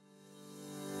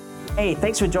Hey,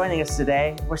 thanks for joining us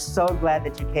today. We're so glad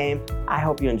that you came. I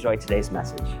hope you enjoyed today's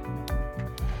message.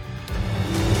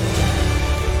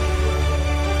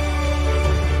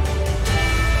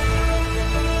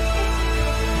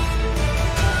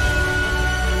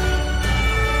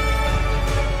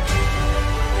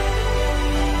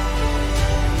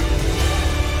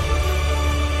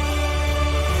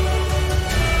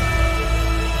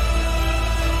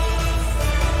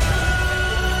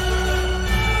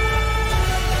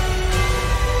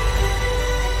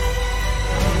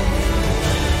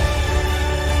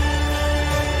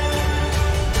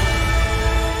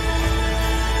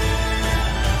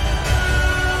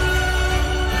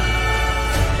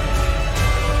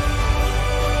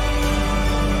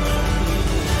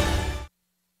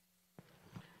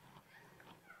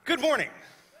 Good morning.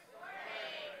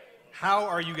 How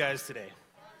are you guys today?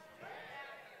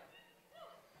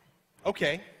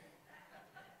 Okay.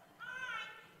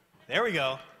 There we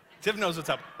go. Tiff knows what's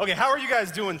up. Okay, how are you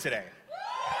guys doing today?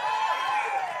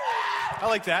 I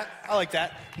like that. I like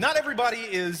that. Not everybody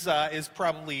is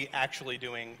probably actually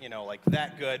doing, like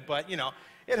that good, but,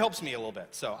 it helps me a little bit.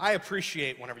 So I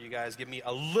appreciate whenever you guys give me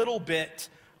a little bit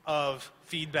of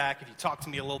feedback. If you talk to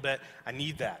me a little bit, I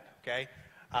need that, okay?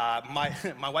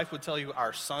 My wife would tell you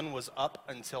our son was up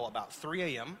until about 3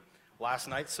 a.m. last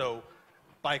night, so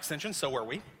by extension, so were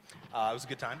we. It was a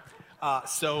good time.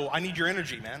 So I need your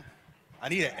energy, man. I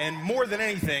need it. And more than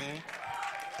anything,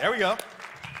 there we go.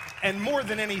 And more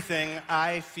than anything,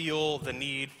 I feel the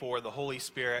need for the Holy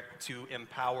Spirit to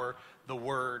empower the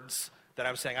words that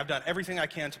I'm saying. I've done everything I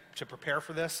can to prepare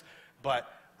for this, but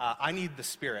I need the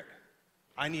Spirit.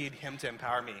 I need Him to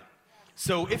empower me.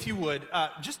 So if you would,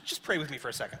 just pray with me for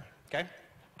a second, okay?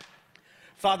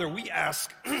 Father, we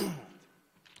ask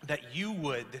that you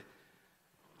would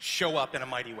show up in a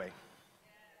mighty way.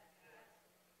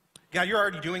 God, you're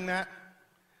already doing that.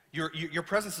 Your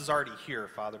presence is already here,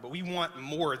 Father, but we want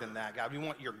more than that, God. We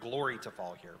want your glory to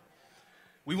fall here.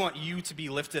 We want you to be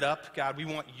lifted up, God. We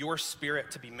want your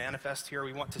Spirit to be manifest here.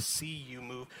 We want to see you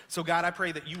move. So, God, I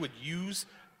pray that you would use,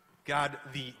 God,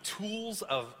 the tools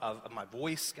of my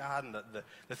voice, God, and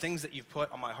the things that you've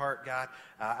put on my heart, God,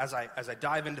 as I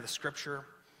dive into the Scripture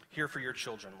here for your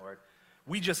children, Lord.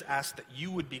 We just ask that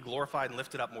you would be glorified and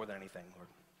lifted up more than anything, Lord.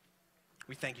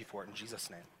 We thank you for it in Jesus'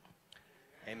 name.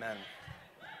 Amen.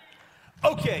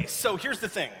 Okay, so here's the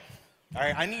thing, all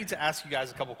right? I need to ask you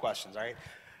guys a couple questions, all right?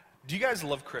 Do you guys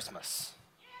love Christmas?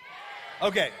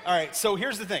 Okay, all right, so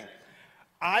here's the thing.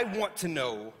 I want to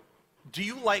know, do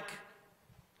you like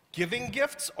giving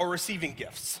gifts or receiving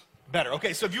gifts? Better.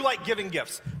 Okay, so if you like giving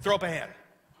gifts, throw up a hand.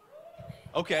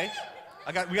 Okay,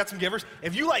 we got some givers.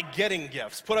 If you like getting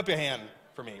gifts, put up your hand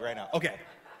for me right now. Okay,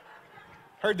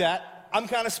 heard that. I'm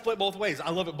kind of split both ways. I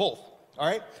love it both. All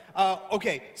right?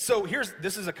 Okay, so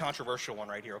this is a controversial one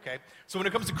right here, okay? So when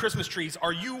it comes to Christmas trees,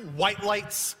 are you white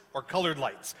lights or colored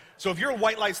lights? So if you're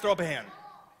white lights, throw up a hand.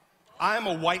 I'm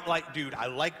a white light dude. I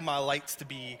like my lights to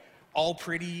be all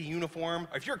pretty, uniform.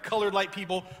 If you're colored light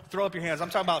people, throw up your hands. I'm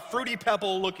talking about Fruity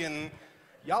Pebble looking.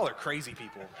 Y'all are crazy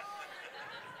people.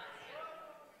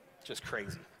 Just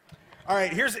crazy. All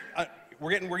right,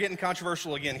 we're getting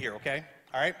controversial again here, okay?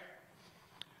 All right?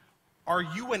 Are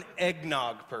you an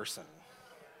eggnog person?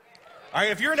 All right,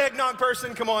 if you're an eggnog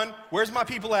person, come on. Where's my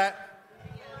people at?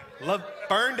 Love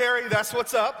Burn Dairy, that's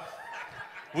what's up.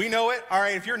 We know it. All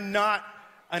right, if you're not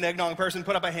an eggnog person,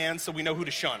 put up a hand so we know who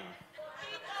to shun.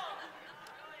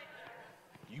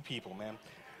 You people, man.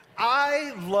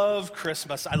 I love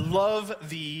Christmas. I love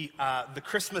the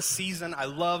Christmas season. I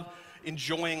love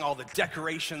enjoying all the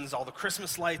decorations, all the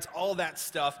Christmas lights, all that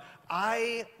stuff.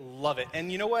 I love it.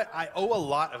 And you know what? I owe a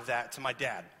lot of that to my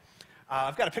dad.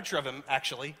 I've got a picture of him,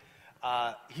 actually.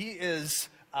 He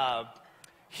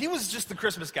was just the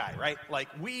Christmas guy, right? Like,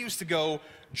 we used to go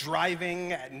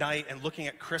driving at night and looking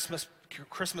at Christmas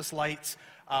lights.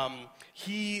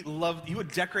 He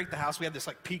would decorate the house. We had this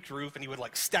like peaked roof, and he would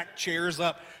like stack chairs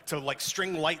up to like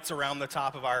string lights around the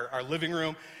top of our living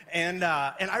room. And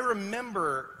I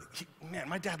remember,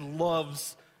 my dad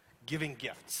loves giving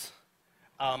gifts.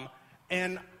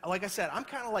 And like I said, I'm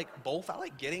kind of like both. I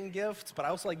like getting gifts, but I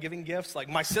also like giving gifts. Like,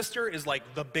 my sister is like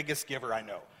the biggest giver I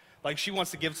know. Like, she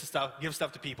wants to give stuff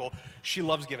to people. She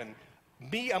loves giving.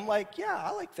 Me, I'm like, yeah,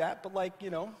 I like that, but like,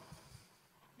 like,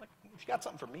 if you got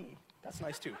something for me, that's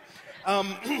nice too.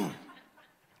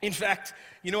 In fact,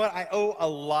 you know what? I owe a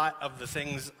lot of the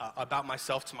things about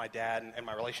myself to my dad and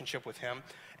my relationship with him.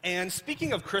 And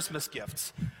speaking of Christmas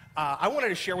gifts, I wanted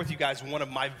to share with you guys one of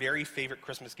my very favorite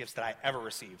Christmas gifts that I ever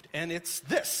received. And it's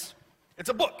this. It's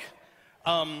a book.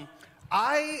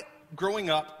 I, growing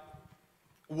up,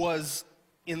 was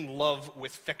in love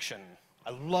with fiction.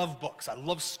 I love books. I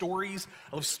love stories.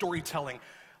 I love storytelling.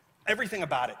 Everything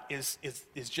about it is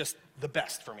just the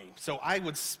best for me. So I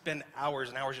would spend hours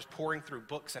and hours just pouring through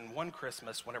books. And one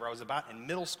Christmas, whenever I was about in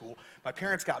middle school, my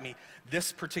parents got me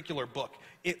this particular book.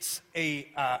 It's a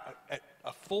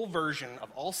full version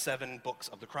of all 7 books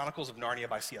of the Chronicles of Narnia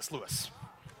by C.S. Lewis.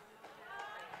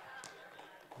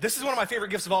 This is one of my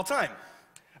favorite gifts of all time.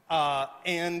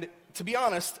 And to be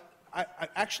honest, I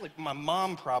actually, my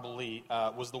mom probably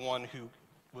was the one who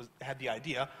had the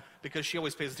idea, because she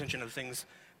always pays attention to the things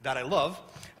that I love.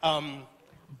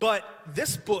 But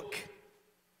this book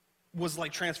was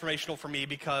like transformational for me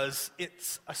because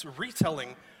it's a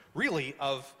retelling, really,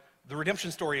 of the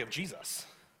redemption story of Jesus.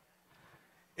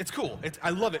 It's cool. I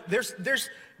love it. There's,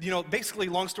 basically,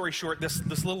 long story short,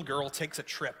 this little girl takes a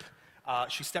trip.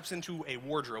 She steps into a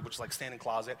wardrobe, which is like standing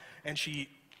closet, and she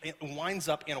winds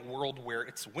up in a world where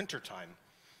it's wintertime.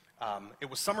 It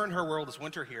was summer in her world, it's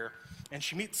winter here, and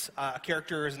she meets a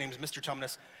character, his name is Mr.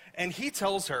 Tumnus, and he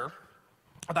tells her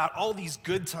about all these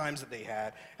good times that they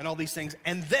had and all these things,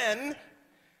 and then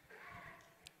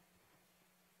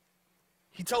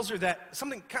he tells her that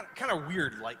something kind of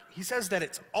weird, like he says that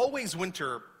it's always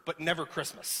winter but never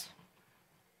Christmas.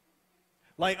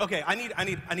 Like, okay, I need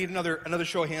another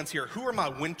show of hands here. Who are my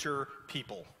winter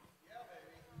people?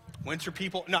 Winter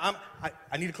people? No,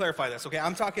 I need to clarify this, okay?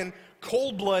 I'm talking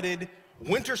cold-blooded,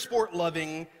 winter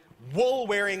sport-loving,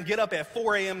 wool-wearing, get up at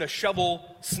 4 a.m. to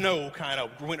shovel snow kind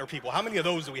of winter people. How many of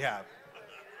those do we have?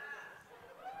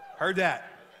 Heard that.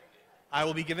 I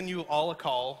will be giving you all a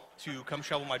call to come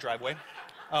shovel my driveway.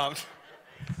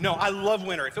 No, I love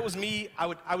winter. If it was me, I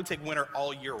would take winter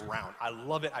all year round. I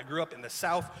love it. I grew up in the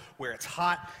South where it's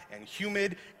hot and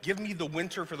humid. Give me the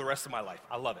winter for the rest of my life.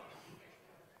 I love it.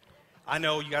 I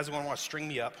know you guys are going to want to string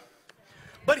me up.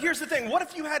 But here's the thing. What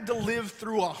if you had to live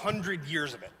through 100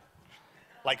 years of it?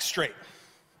 Like straight.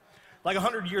 Like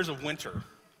 100 years of winter.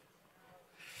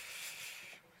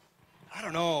 I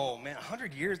don't know, man.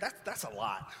 100 years, that's a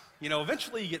lot. You know,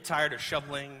 eventually you get tired of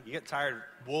shoveling. You get tired,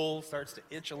 wool starts to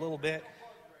itch a little bit.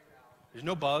 There's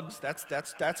no bugs. That's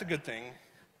a good thing.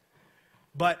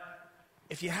 But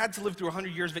if you had to live through 100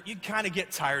 years of it, you'd kind of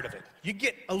get tired of it. You'd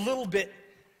get a little bit,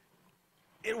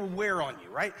 it will wear on you,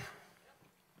 right?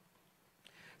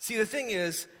 See, the thing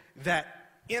is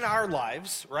that in our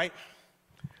lives, right,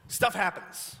 stuff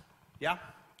happens, yeah?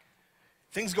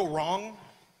 Things go wrong,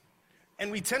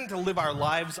 and we tend to live our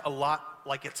lives a lot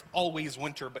like it's always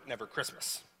winter but never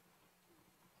Christmas.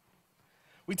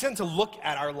 We tend to look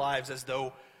at our lives as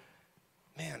though,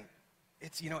 man,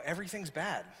 it's, everything's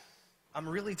bad. I'm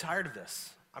really tired of this.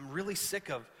 I'm really sick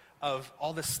of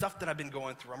all this stuff that I've been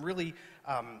going through. I'm really,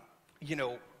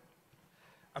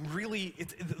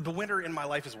 the winter in my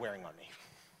life is wearing on me.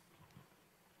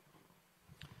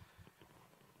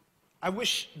 I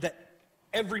wish that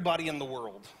everybody in the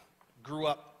world grew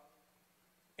up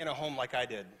in a home like I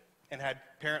did and had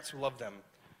parents who loved them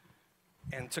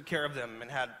and took care of them and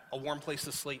had a warm place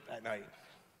to sleep at night.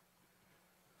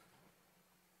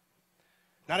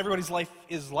 Not everybody's life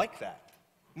is like that.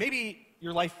 Maybe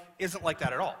your life isn't like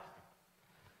that at all.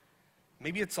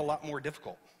 Maybe it's a lot more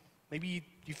difficult. Maybe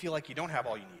you feel like you don't have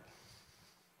all you need.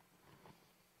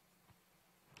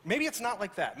 Maybe it's not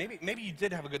like that. Maybe you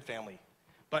did have a good family,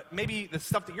 but maybe the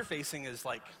stuff that you're facing is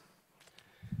like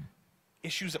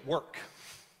issues at work.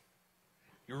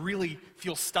 You really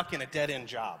feel stuck in a dead-end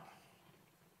job.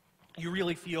 You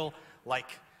really feel like,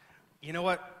 you know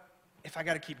what? If I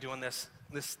got to keep doing this,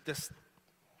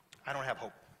 I don't have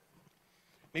hope.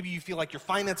 Maybe you feel like your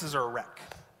finances are a wreck,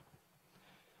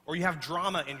 or you have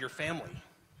drama in your family.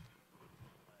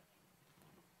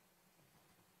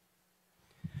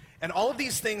 And all of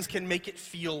these things can make it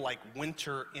feel like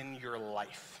winter in your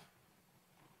life.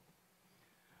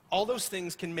 All those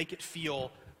things can make it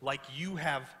feel like you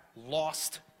have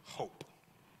lost hope.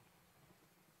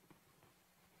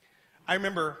 I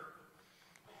remember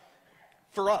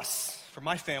for us, for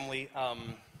my family,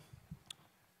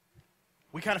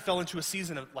 we kind of fell into a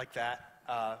season like that.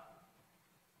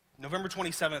 November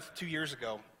 27th, 2 years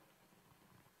ago,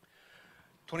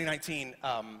 2019,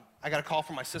 I got a call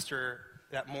from my sister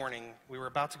that morning. We were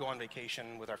about to go on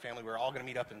vacation with our family. We were all going to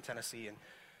meet up in Tennessee, and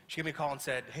she gave me a call and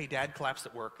said, hey, Dad collapsed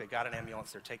at work. They got an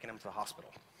ambulance. They're taking him to the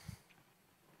hospital.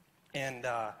 And,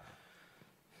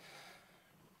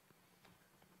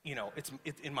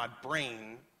 it's in my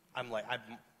brain, I'm like,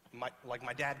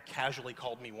 my dad casually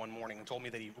called me one morning and told me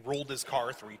that he rolled his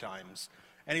car 3 times.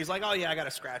 And he's like, oh, yeah, I got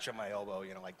a scratch on my elbow,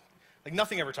 like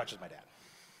nothing ever touches my dad.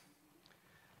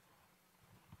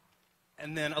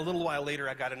 And then a little while later,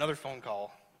 I got another phone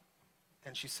call,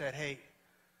 and she said, hey,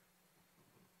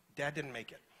 Dad didn't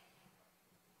make it.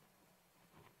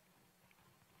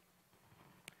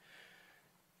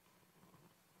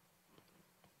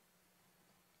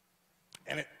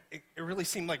 And it really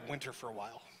seemed like winter for a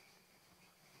while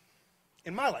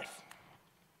in my life.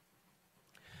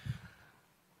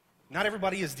 Not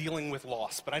everybody is dealing with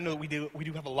loss, but I know we do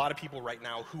have a lot of people right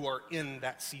now who are in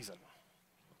that season.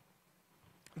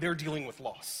 They're dealing with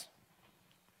loss.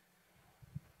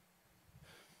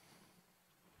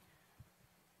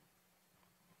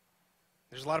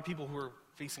 There's a lot of people who are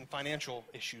facing financial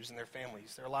issues in their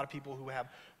families. There are a lot of people who have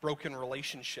broken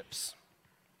relationships.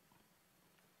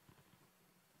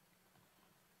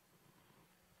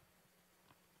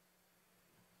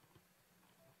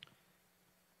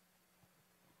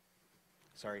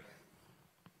 Sorry.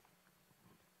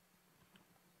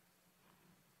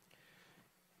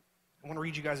 I want to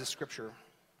read you guys a scripture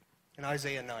in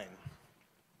Isaiah 9,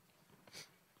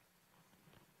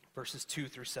 verses 2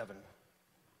 through 7.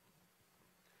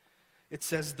 It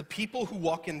says, "The people who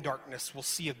walk in darkness will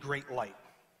see a great light.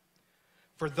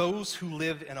 For those who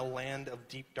live in a land of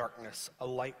deep darkness, a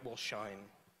light will shine.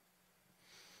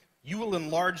 You will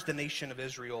enlarge the nation of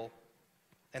Israel,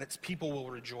 and its people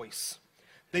will rejoice.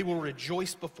 They will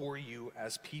rejoice before you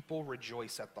as people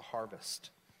rejoice at the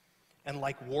harvest, and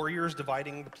like warriors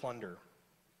dividing the plunder.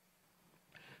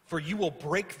 For you will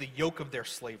break the yoke of their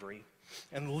slavery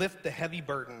and lift the heavy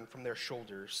burden from their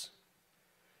shoulders.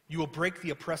 You will break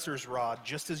the oppressor's rod,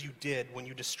 just as you did when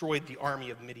you destroyed the army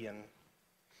of Midian.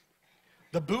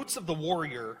 The boots of the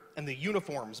warrior and the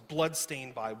uniforms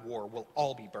blood-stained by war will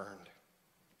all be burned.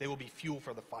 They will be fuel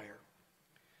for the fire."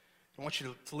 I want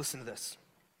you to listen to this.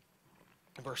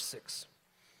 Verse 6.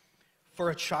 "For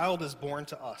a child is born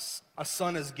to us, a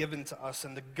son is given to us,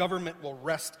 and the government will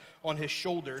rest on his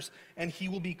shoulders, and he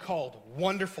will be called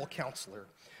Wonderful Counselor,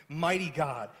 Mighty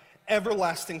God,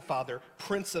 Everlasting Father,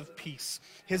 Prince of Peace.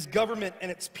 His government and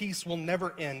its peace will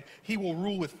never end. He will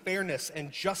rule with fairness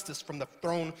and justice from the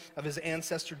throne of his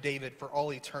ancestor David for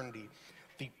all eternity.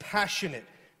 The passionate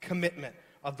commitment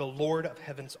of the Lord of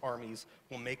heaven's armies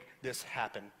will make this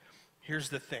happen." Here's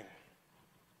the thing.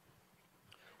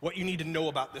 What you need to know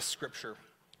about this scripture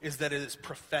is that it is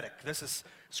prophetic. This is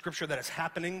scripture that is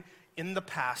happening in the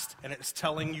past, and it is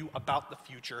telling you about the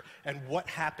future. And what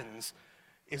happens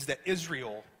is that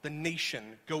Israel, the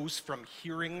nation, goes from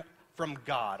hearing from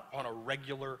God on a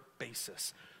regular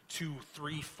basis to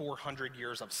 300-400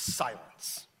 years of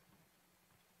silence.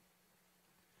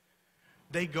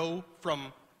 They go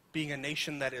from being a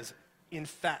nation that is, in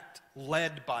fact,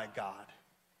 led by God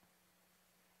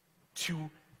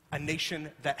to a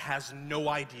nation that has no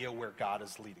idea where God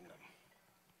is leading them.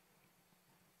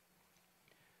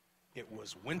 It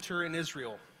was winter in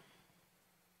Israel.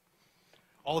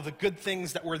 All of the good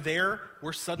things that were there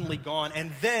were suddenly gone.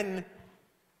 And then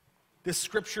this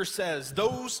scripture says,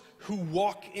 those who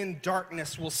walk in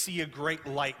darkness will see a great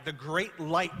light. The great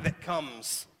light that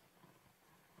comes.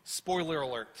 Spoiler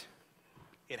alert.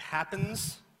 It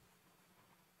happens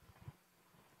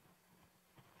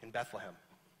in Bethlehem.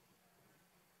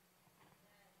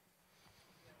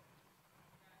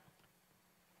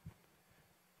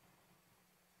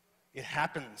 It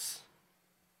happens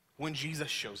when Jesus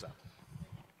shows up.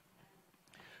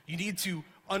 You need to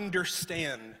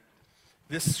understand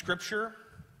this scripture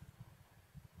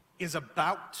is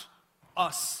about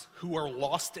us who are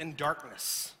lost in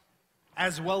darkness,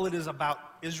 as well it is about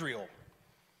Israel.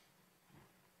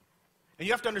 And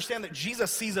you have to understand that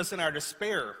Jesus sees us in our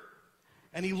despair,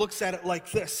 and he looks at it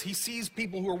like this. He sees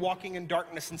people who are walking in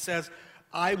darkness and says,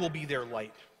 I will be their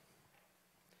light.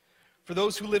 For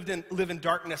those who live in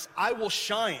darkness, I will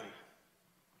shine.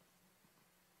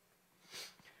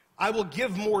 I will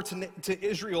give more to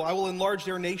Israel. I will enlarge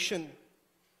their nation,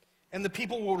 and the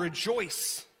people will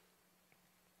rejoice.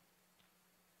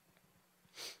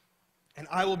 And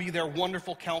I will be their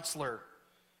wonderful counselor,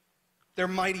 their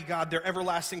mighty God, their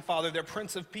everlasting Father, their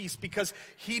Prince of Peace, because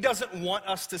he doesn't want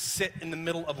us to sit in the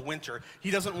middle of winter. He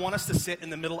doesn't want us to sit in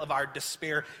the middle of our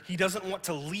despair. He doesn't want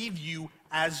to leave you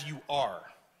as you are.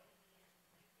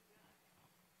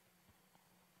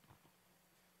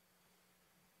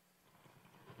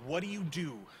 What do you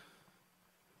do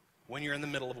when you're in the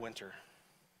middle of winter?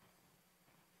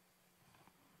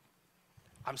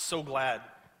 I'm so glad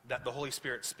that the Holy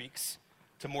Spirit speaks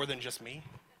to more than just me.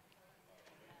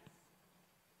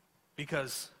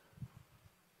 Because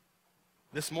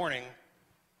this morning,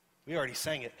 we already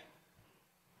sang it.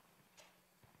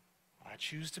 I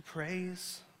choose to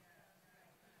praise,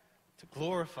 to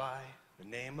glorify the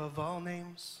name of all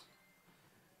names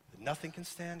that nothing can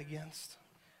stand against.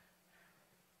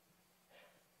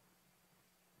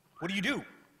 What do you do?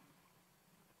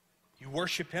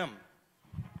 worship him.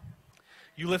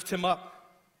 You lift him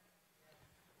up.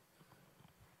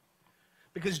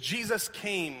 Because Jesus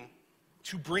came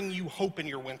to bring you hope in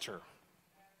your winter.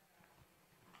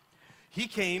 He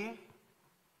came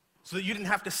so that you didn't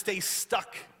have to stay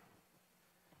stuck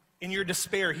in your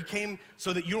despair. He came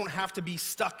so that you don't have to be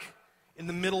stuck in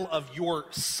the middle of your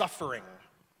suffering.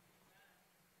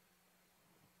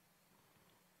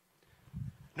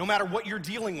 No matter what you're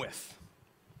dealing with.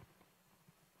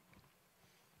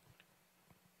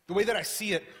 The way that I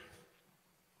see it,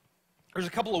 there's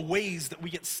a couple of ways that we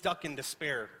get stuck in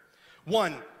despair.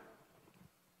 One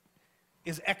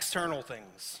is external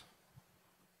things.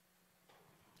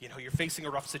 You know, you're facing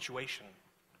a rough situation.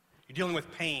 You're dealing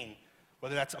with pain,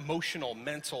 whether that's emotional,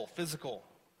 mental, physical.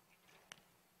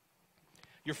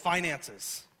 Your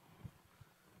finances.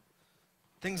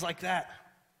 Things like that.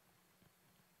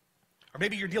 Or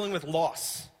maybe you're dealing with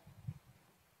loss.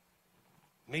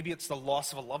 Maybe it's the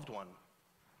loss of a loved one,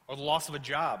 or the loss of a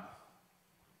job,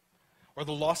 or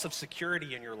the loss of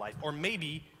security in your life, or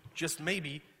maybe, just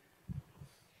maybe,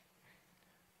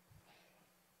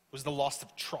 was the loss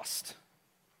of trust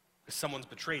because someone's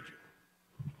betrayed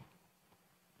you.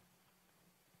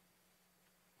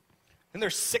 Then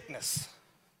there's sickness.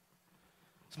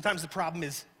 Sometimes the problem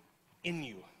is in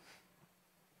you.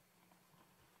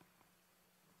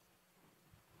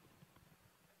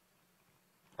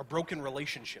 Or broken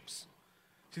relationships.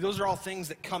 See, those are all things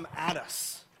that come at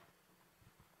us.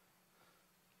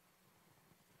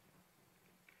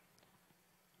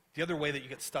 The other way that you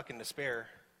get stuck in despair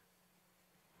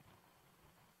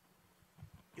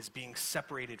is being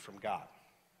separated from God.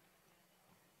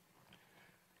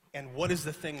 And what is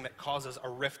the thing that causes a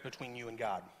rift between you and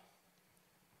God?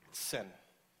 It's sin.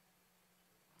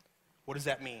 What does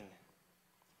that mean?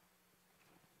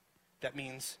 That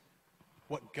means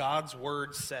what God's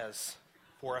word says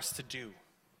for us to do.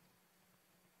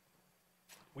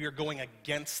 We are going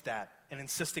against that and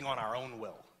insisting on our own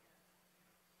will.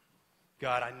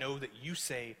 God, I know that you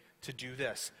say to do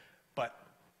this, but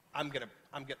I want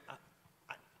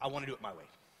to do it my way.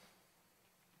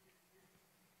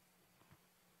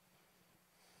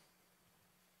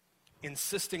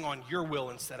 Insisting on your will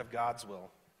instead of God's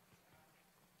will.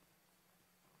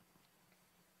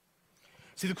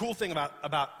 See, the cool thing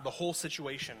about the whole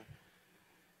situation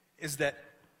is that,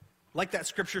 like that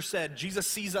scripture said, Jesus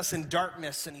sees us in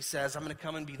darkness and he says, I'm going to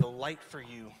come and be the light for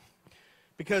you.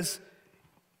 Because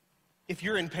if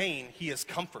you're in pain, he is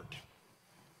comfort.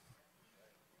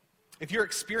 If you're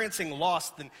experiencing loss,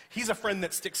 then he's a friend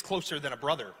that sticks closer than a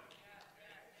brother.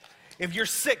 If you're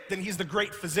sick, then he's the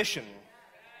great physician.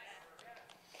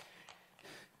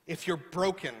 If you're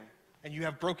broken and you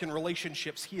have broken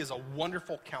relationships, he is a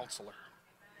wonderful counselor.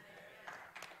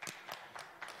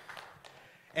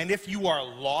 And if you are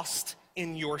lost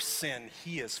in your sin,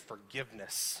 he is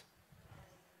forgiveness.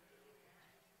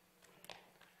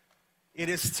 It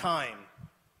is time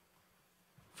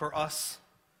for us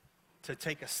to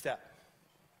take a step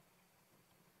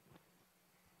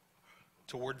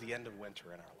toward the end of winter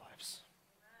in our lives.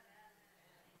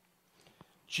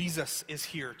 Jesus is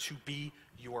here to be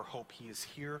your hope. He is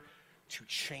here to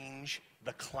change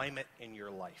the climate in your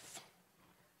life.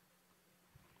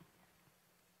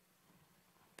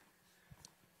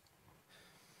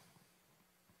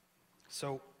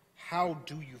 So, how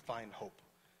do you find hope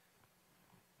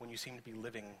when you seem to be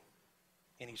living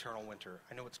in eternal winter?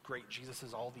 I know it's great. Jesus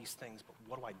is all these things, but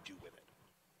what do I do with it?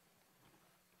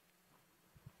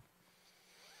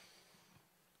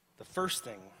 The first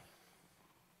thing,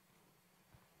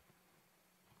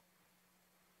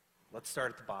 let's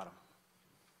start at the bottom.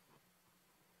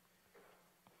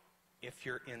 If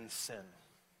you're in sin,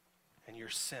 and your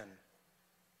sin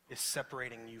is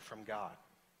separating you from God,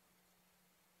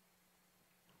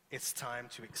 it's time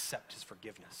to accept his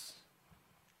forgiveness.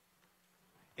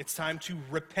 It's time to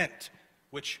repent,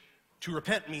 which to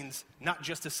repent means not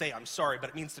just to say I'm sorry, but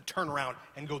it means to turn around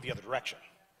and go the other direction.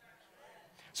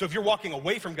 So if you're walking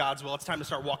away from God's will, it's time to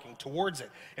start walking towards it.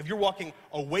 If you're walking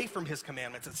away from his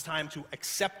commandments, it's time to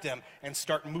accept them and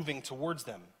start moving towards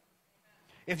them.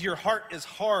 If your heart is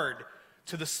hard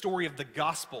to the story of the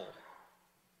gospel,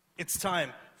 it's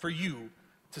time for you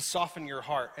to soften your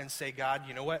heart and say, God,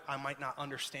 you know what? I might not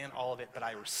understand all of it, but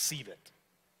I receive it.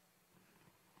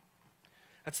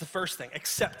 That's the first thing.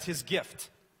 Accept his gift.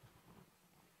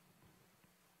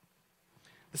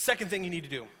 The second thing you need to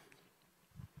do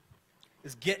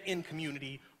is get in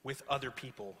community with other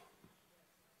people.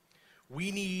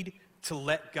 We need to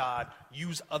let God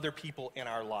use other people in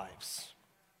our lives.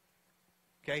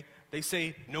 Okay? They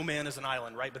say no man is an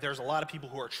island, right? But there's a lot of people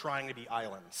who are trying to be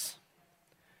islands.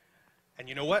 And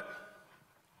you know what?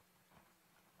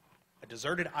 A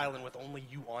deserted island with only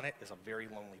you on it is a very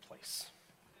lonely place.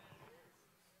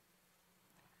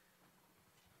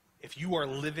 If you are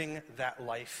living that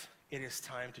life, it is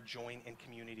time to join in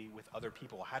community with other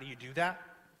people. How do you do that?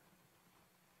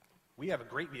 We have a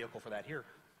great vehicle for that here.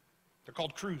 They're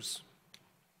called Cruise.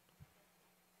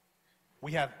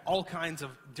 We have all kinds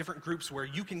of different groups where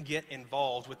you can get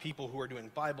involved with people who are doing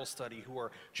Bible study, who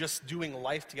are just doing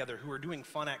life together, who are doing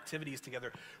fun activities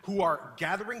together, who are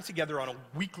gathering together on a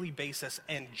weekly basis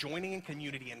and joining in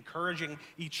community, encouraging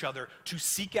each other to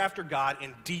seek after God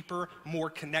in deeper, more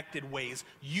connected ways.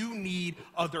 You need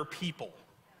other people.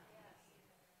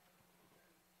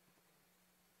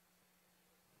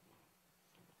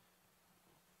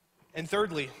 And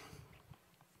thirdly,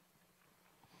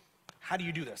 how do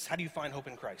you do this? How do you find hope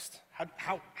in Christ?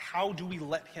 How do we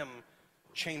let him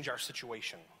change our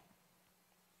situation?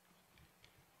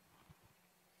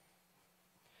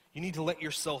 You need to let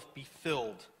yourself be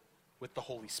filled with the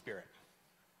Holy Spirit.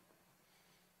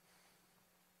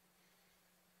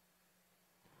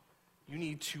 You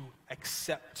need to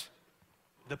accept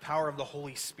the power of the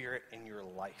Holy Spirit in your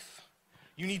life.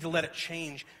 You need to let it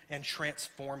change and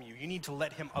transform you. You need to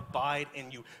let him abide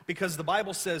in you. Because the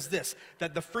Bible says this,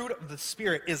 that the fruit of the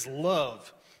Spirit is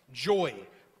love, joy,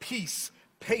 peace,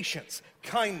 patience,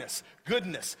 kindness,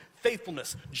 goodness,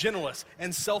 faithfulness, gentleness,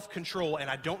 and self-control. And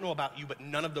I don't know about you, but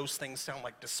none of those things sound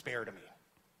like despair to me.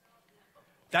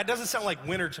 That doesn't sound like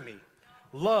winter to me.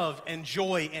 Love and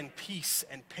joy and peace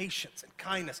and patience and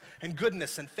kindness and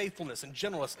goodness and faithfulness and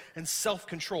gentleness and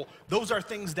self-control. Those are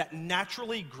things that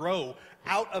naturally grow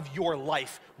out of your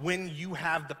life when you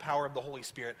have the power of the Holy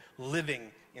Spirit living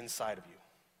inside of you.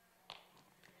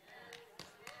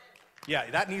 Yeah,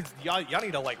 that needs, y'all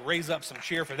need to like raise up some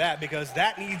cheer for that, because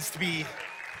that needs to be,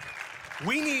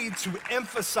 we need to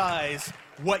emphasize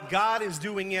what God is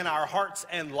doing in our hearts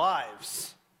and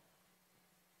lives.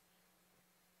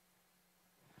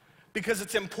 Because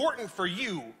it's important for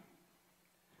you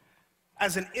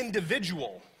as an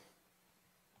individual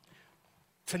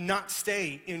to not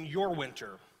stay in your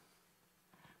winter.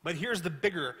 But here's an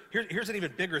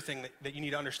even bigger thing that you need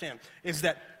to understand, is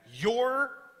that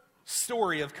your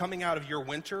story of coming out of your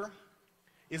winter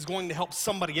is going to help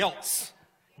somebody else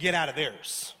get out of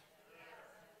theirs.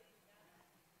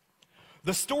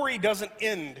 The story doesn't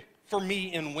end for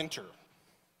me in winter.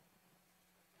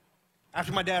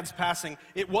 After my dad's passing,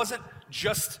 it wasn't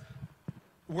just,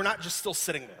 we're not just still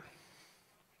sitting there.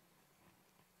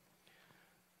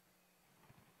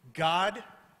 God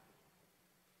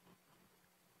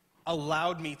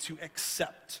allowed me to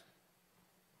accept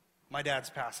my dad's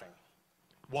passing.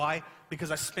 Why?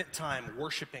 Because I spent time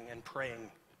worshiping and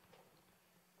praying.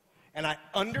 And I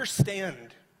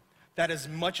understand that as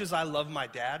much as I love my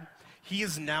dad, he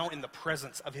is now in the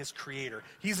presence of his Creator.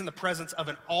 He's in the presence of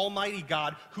an almighty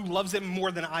God who loves him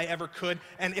more than I ever could.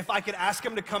 And if I could ask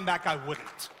him to come back, I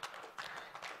wouldn't.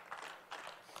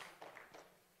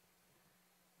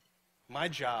 My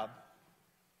job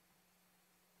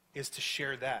is to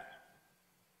share that.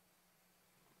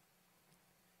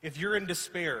 If you're in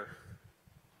despair,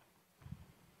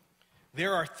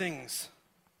 there are things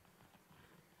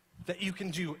that you can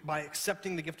do by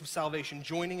accepting the gift of salvation,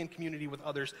 joining in community with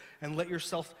others, and let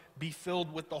yourself be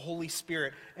filled with the Holy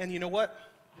Spirit. And you know what?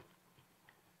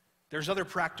 There's other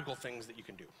practical things that you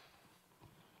can do.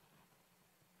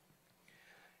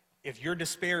 If your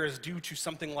despair is due to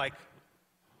something like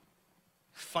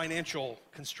financial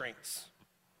constraints,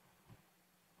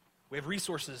 we have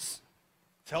resources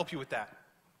to help you with that.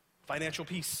 Financial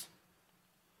peace.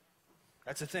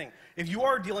 That's a thing. If you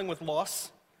are dealing with loss,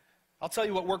 I'll tell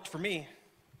you what worked for me.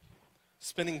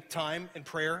 Spending time in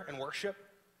prayer and worship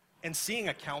and seeing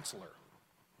a counselor.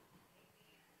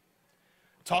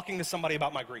 Talking to somebody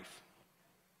about my grief.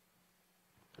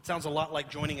 It sounds a lot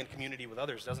like joining in community with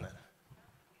others, doesn't it?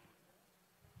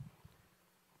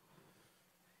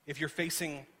 If you're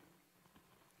facing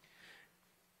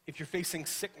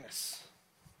sickness,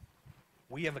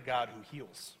 we have a God who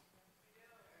heals.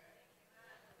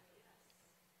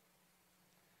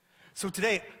 So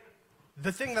today,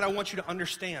 the thing that I want you to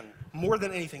understand more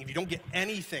than anything, if you don't get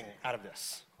anything out of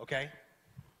this, okay?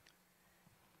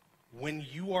 When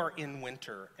you are in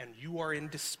winter and you are in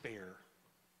despair,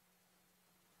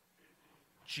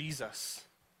 Jesus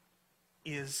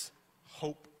is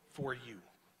hope for you.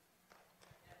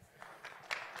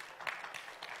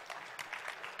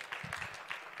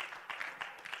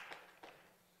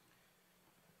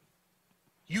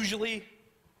 Usually,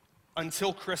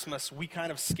 until Christmas, we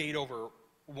kind of skate over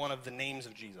one of the names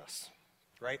of Jesus,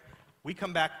 right? We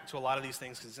come back to a lot of these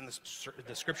things because it's in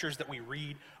the scriptures that we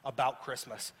read about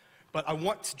Christmas. But I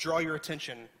want to draw your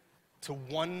attention to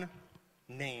one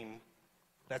name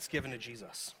that's given to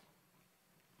Jesus.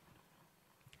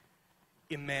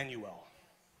 Emmanuel.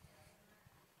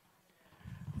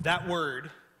 That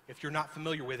word, if you're not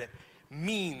familiar with it,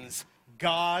 means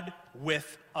God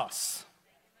with us.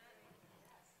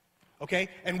 Okay?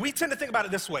 And we tend to think about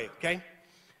it this way, okay?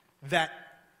 That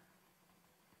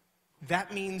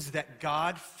means that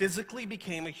God physically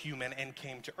became a human and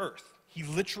came to earth. He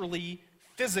literally,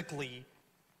 physically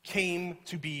came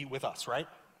to be with us, right?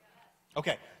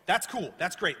 Okay, that's cool.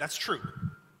 That's great. That's true.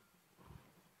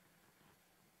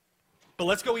 But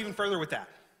let's go even further with that.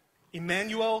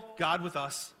 Emmanuel, God with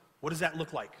us, what does that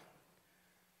look like?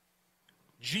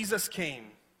 Jesus came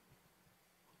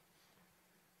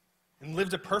and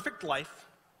lived a perfect life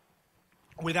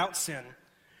without sin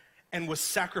and was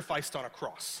sacrificed on a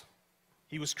cross.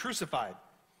 He was crucified.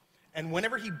 And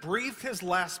whenever he breathed his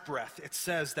last breath, it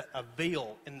says that a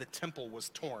veil in the temple was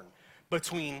torn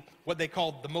between what they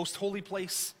called the most holy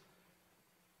place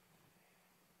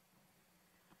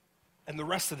and the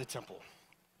rest of the temple,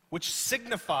 which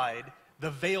signified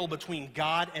the veil between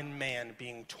God and man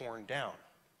being torn down.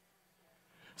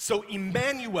 So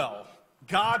Emmanuel,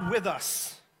 God with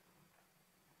us,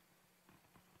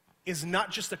 is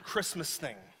not just a Christmas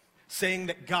thing, saying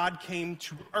that God came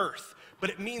to earth, but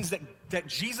it means that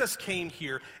Jesus came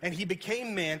here and he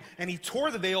became man and he tore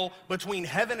the veil between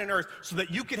heaven and earth so that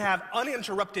you could have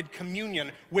uninterrupted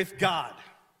communion with God.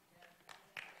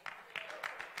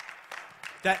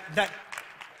 That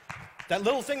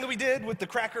little thing that we did with the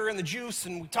cracker and the juice,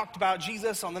 and we talked about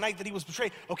Jesus on the night that he was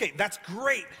betrayed. Okay, that's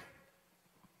great.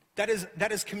 That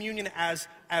is communion as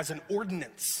an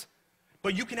ordinance.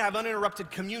 But you can have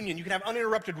uninterrupted communion. You can have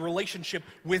uninterrupted relationship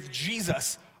with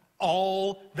Jesus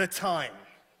all the time.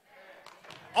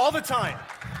 All the time.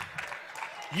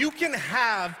 You can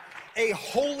have a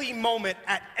holy moment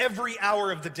at every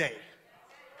hour of the day.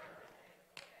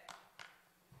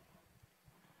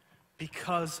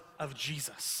 Because of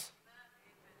Jesus.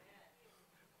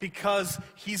 Because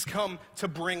he's come to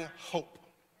bring hope.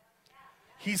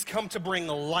 He's come to bring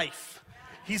life.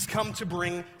 He's come to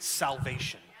bring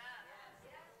salvation.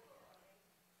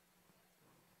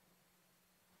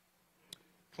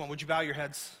 Come on, would you bow your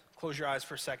heads? Close your eyes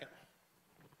for a second.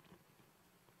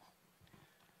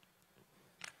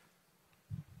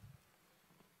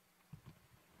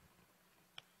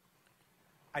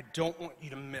 I don't want you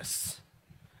to miss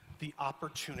the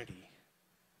opportunity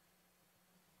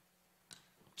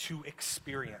to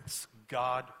experience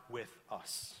God with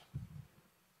us.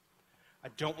 I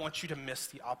don't want you to miss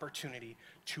the opportunity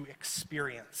to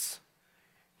experience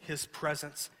his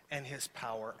presence and his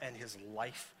power and his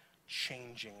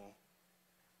life-changing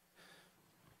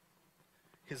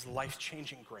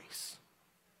grace.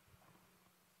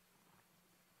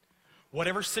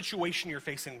 Whatever situation you're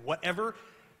facing, whatever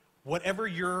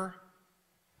your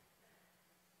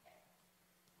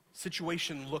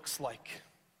situation looks like,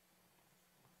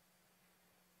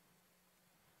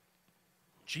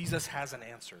 Jesus has an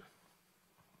answer.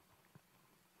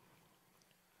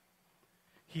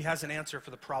 He has an answer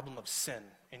for the problem of sin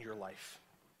in your life.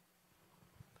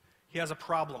 He has a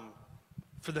problem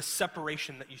for the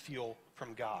separation that you feel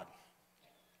from God.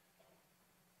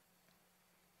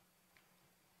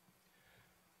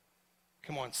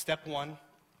 Come on, step one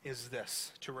is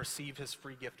this, to receive his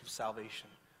free gift of salvation.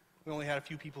 We only had a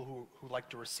few people who like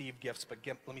to receive gifts, but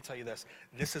let me tell you this.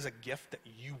 This is a gift that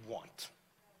you want.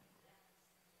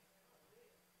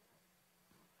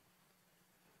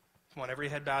 Come on, every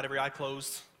head bowed, every eye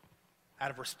closed.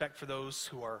 Out of respect for those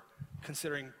who are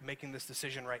considering making this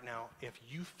decision right now, if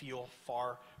you feel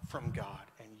far from God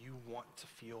and you want to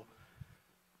feel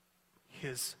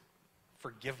his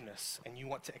forgiveness and you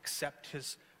want to accept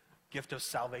his gift of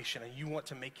salvation and you want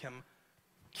to make him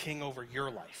king over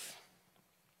your life,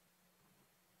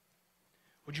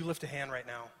 would you lift a hand right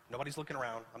now? Nobody's looking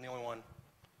around. I'm the only one.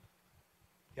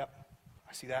 Yep,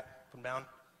 I see that. Put them down.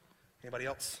 Anybody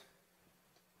else?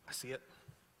 I see it.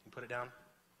 You put it down.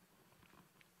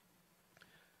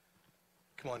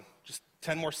 Come on, just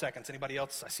 10 more seconds. Anybody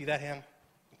else? I see that hand.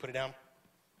 You put it down.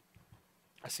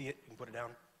 I see it. You can put it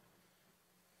down.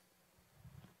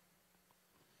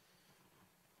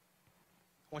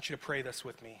 I want you to pray this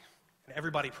with me. And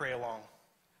everybody pray along.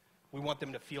 We want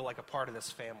them to feel like a part of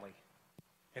this family.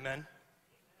 Amen?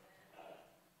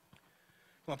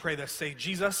 I'm going to pray this. Say,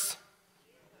 Jesus,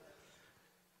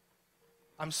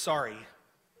 I'm sorry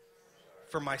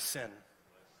for my sin.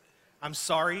 I'm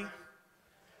sorry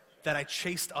that I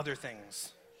chased other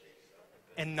things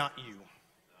and not you.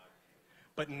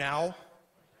 But now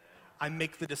I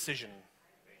make the decision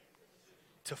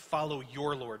to follow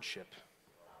your lordship.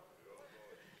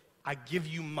 I give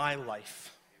you my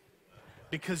life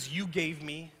because you gave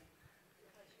me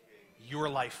your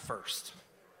life first.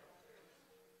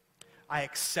 I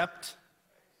accept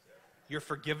your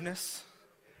forgiveness.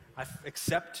 I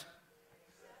accept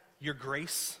your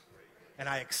grace, and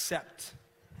I accept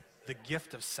the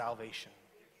gift of salvation.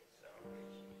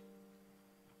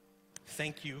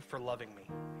 Thank you for loving me.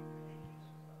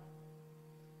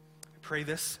 I pray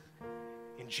this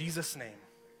in Jesus' name.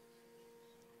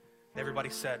 Everybody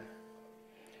said,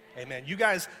 amen. You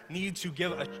guys need to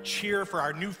give a cheer for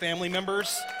our new family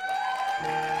members.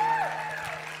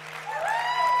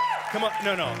 Come on,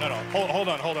 no. Hold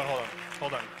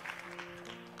on.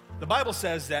 The Bible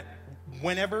says that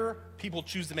whenever people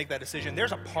choose to make that decision,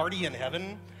 there's a party in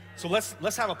heaven. So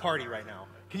let's have a party right now.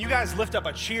 Can you guys lift up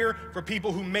a cheer for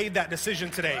people who made that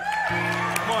decision today?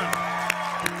 Come on.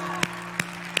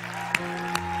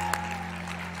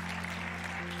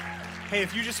 Hey,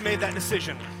 if you just made that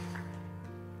decision,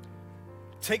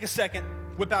 take a second,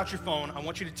 whip out your phone. I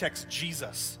want you to text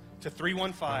Jesus to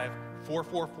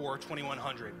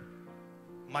 315-444-2100.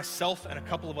 Myself and a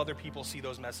couple of other people see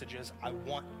those messages. I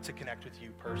want to connect with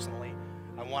you personally.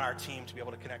 I want our team to be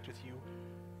able to connect with you.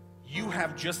 You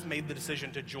have just made the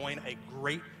decision to join a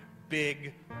great,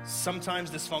 big,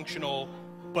 sometimes dysfunctional,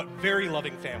 but very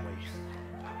loving family.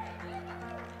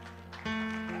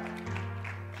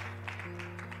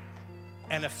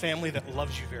 And a family that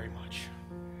loves you very much.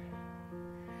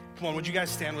 Come on, would you guys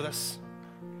stand with us?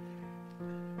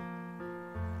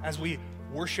 As we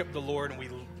worship the Lord and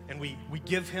we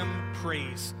give him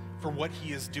praise for what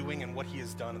he is doing and what he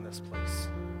has done in this place.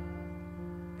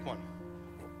 Come on.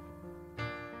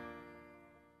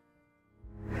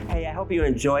 Hey, I hope you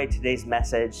enjoyed today's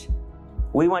message.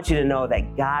 We want you to know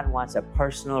that God wants a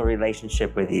personal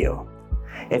relationship with you.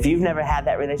 If you've never had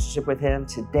that relationship with him,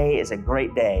 today is a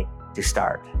great day to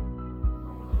start.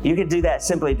 You can do that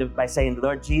simply by saying,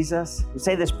 Lord Jesus,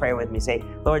 say this prayer with me. Say,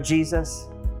 Lord Jesus,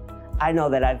 I know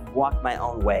that I've walked my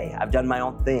own way. I've done my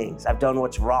own things. I've done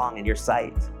what's wrong in your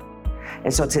sight.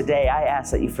 And so today I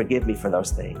ask that you forgive me for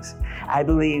those things. I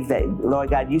believe that, Lord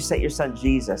God, you sent your son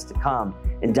Jesus to come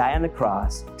and die on the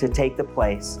cross to take the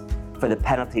place for the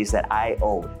penalties that I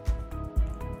owed.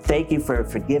 Thank you for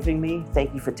forgiving me.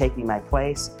 Thank you for taking my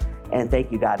place. And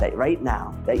thank you, God, that right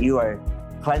now that you are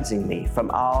cleansing me from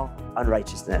all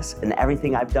unrighteousness and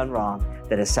everything I've done wrong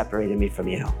that has separated me from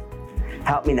you.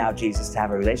 Help me now, Jesus, to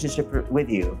have a relationship with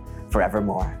you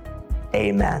forevermore.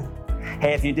 Amen.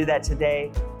 Hey, if you did that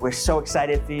today, we're so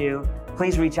excited for you.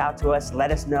 Please reach out to us.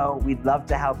 Let us know. We'd love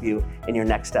to help you in your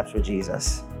next steps with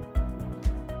Jesus.